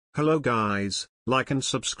Hello guys, like and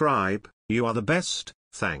subscribe, you are the best,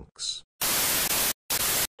 thanks.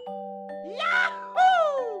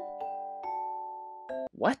 Yahoo!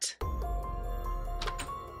 What?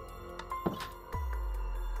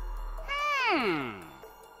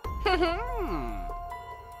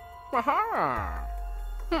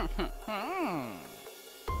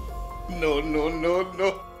 No.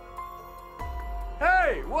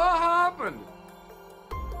 Hey, what happened?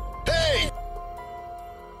 Hey!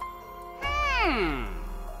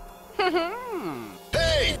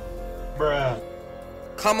 Hey! Bruh.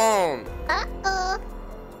 Come on! Uh-oh.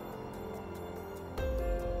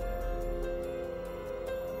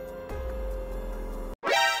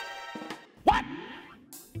 What?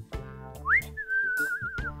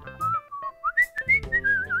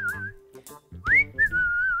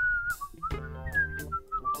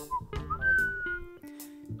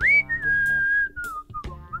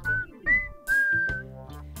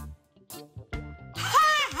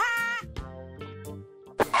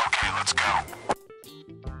 Okay, let's go.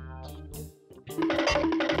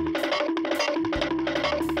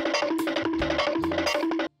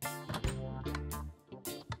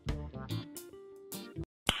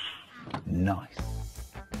 Nice.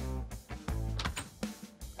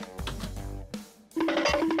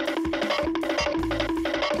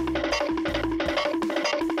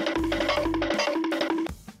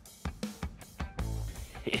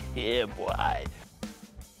 Yeah, boy.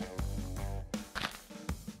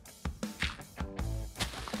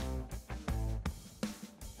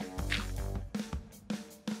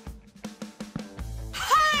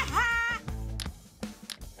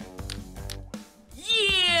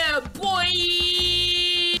 Yeah, boy!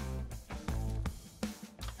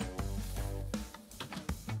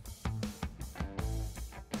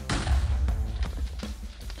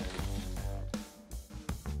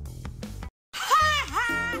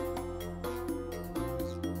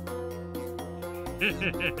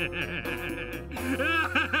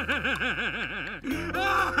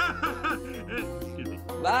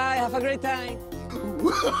 Bye, have a great time. No.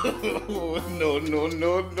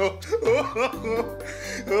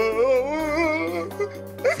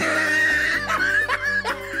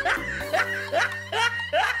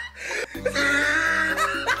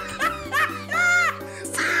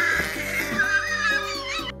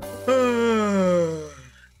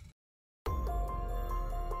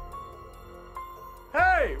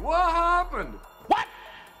 Hey, what happened? What?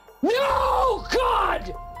 No,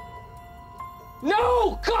 God!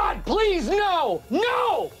 No, God, please, no!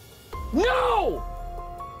 No! No!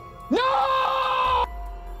 No!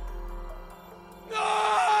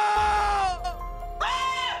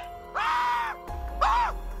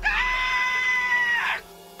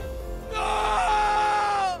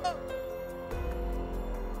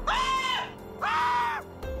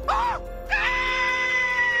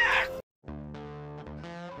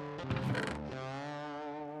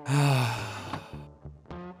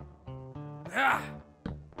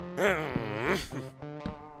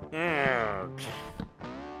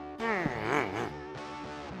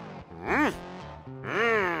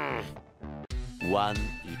 One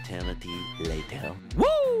eternity later.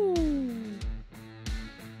 Woo!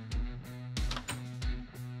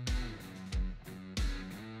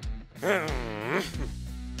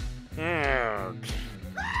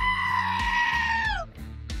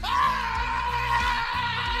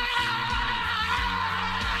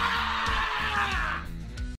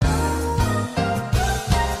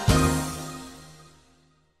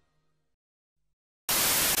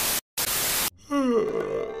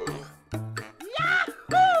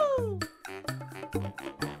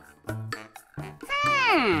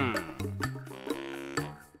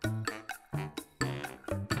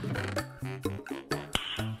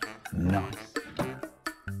 Nice.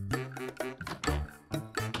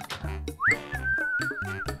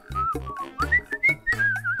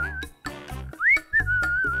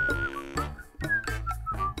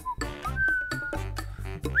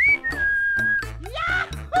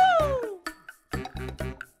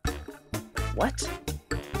 What?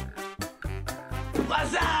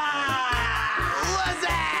 What's up?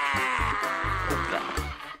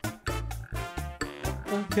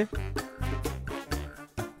 Okay.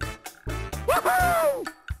 Woohoo!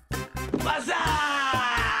 What's up?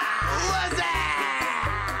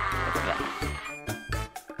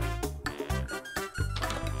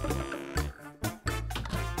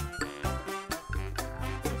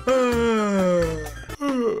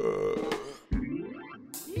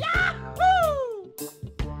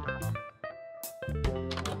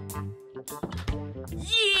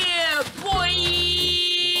 Yeah, boy!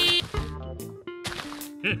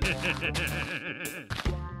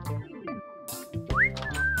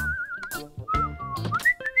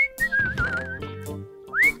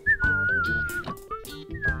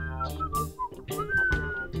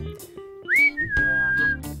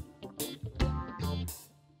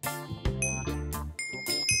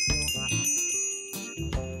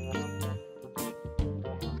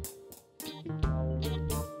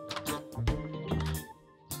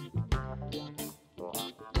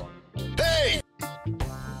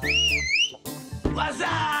 What's up?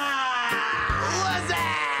 What's up?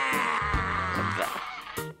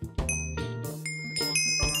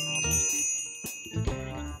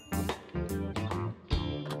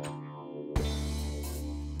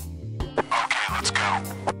 Okay, let's go.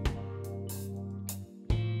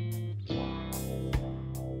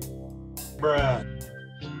 Bruh.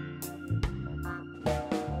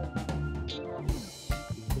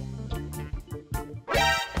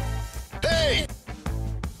 Hey!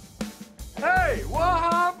 Hey, what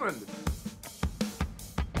happened?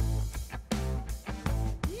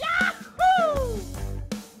 Yahoo!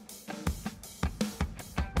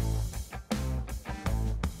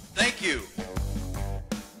 Thank you.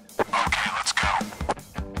 Okay, let's go.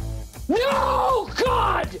 No,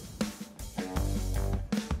 God!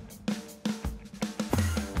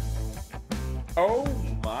 Oh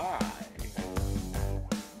my.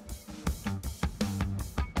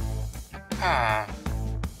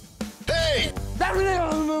 Hey!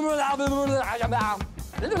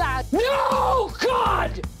 No,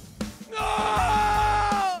 God!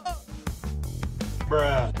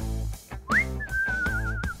 Bruh.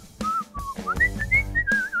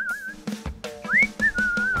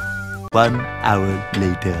 One hour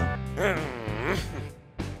later.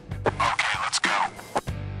 Okay, let's go.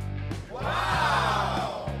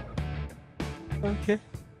 Okay.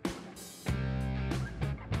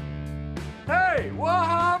 Hey, what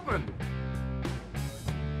happened?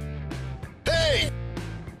 Hey!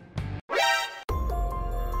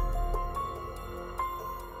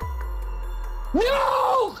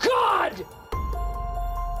 No, God!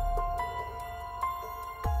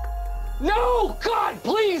 No, God,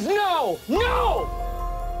 please, no! No!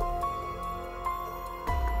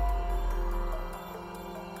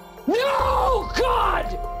 No,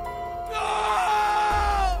 God!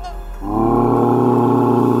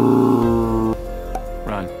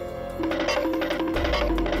 Run.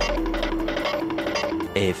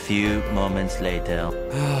 A few moments later.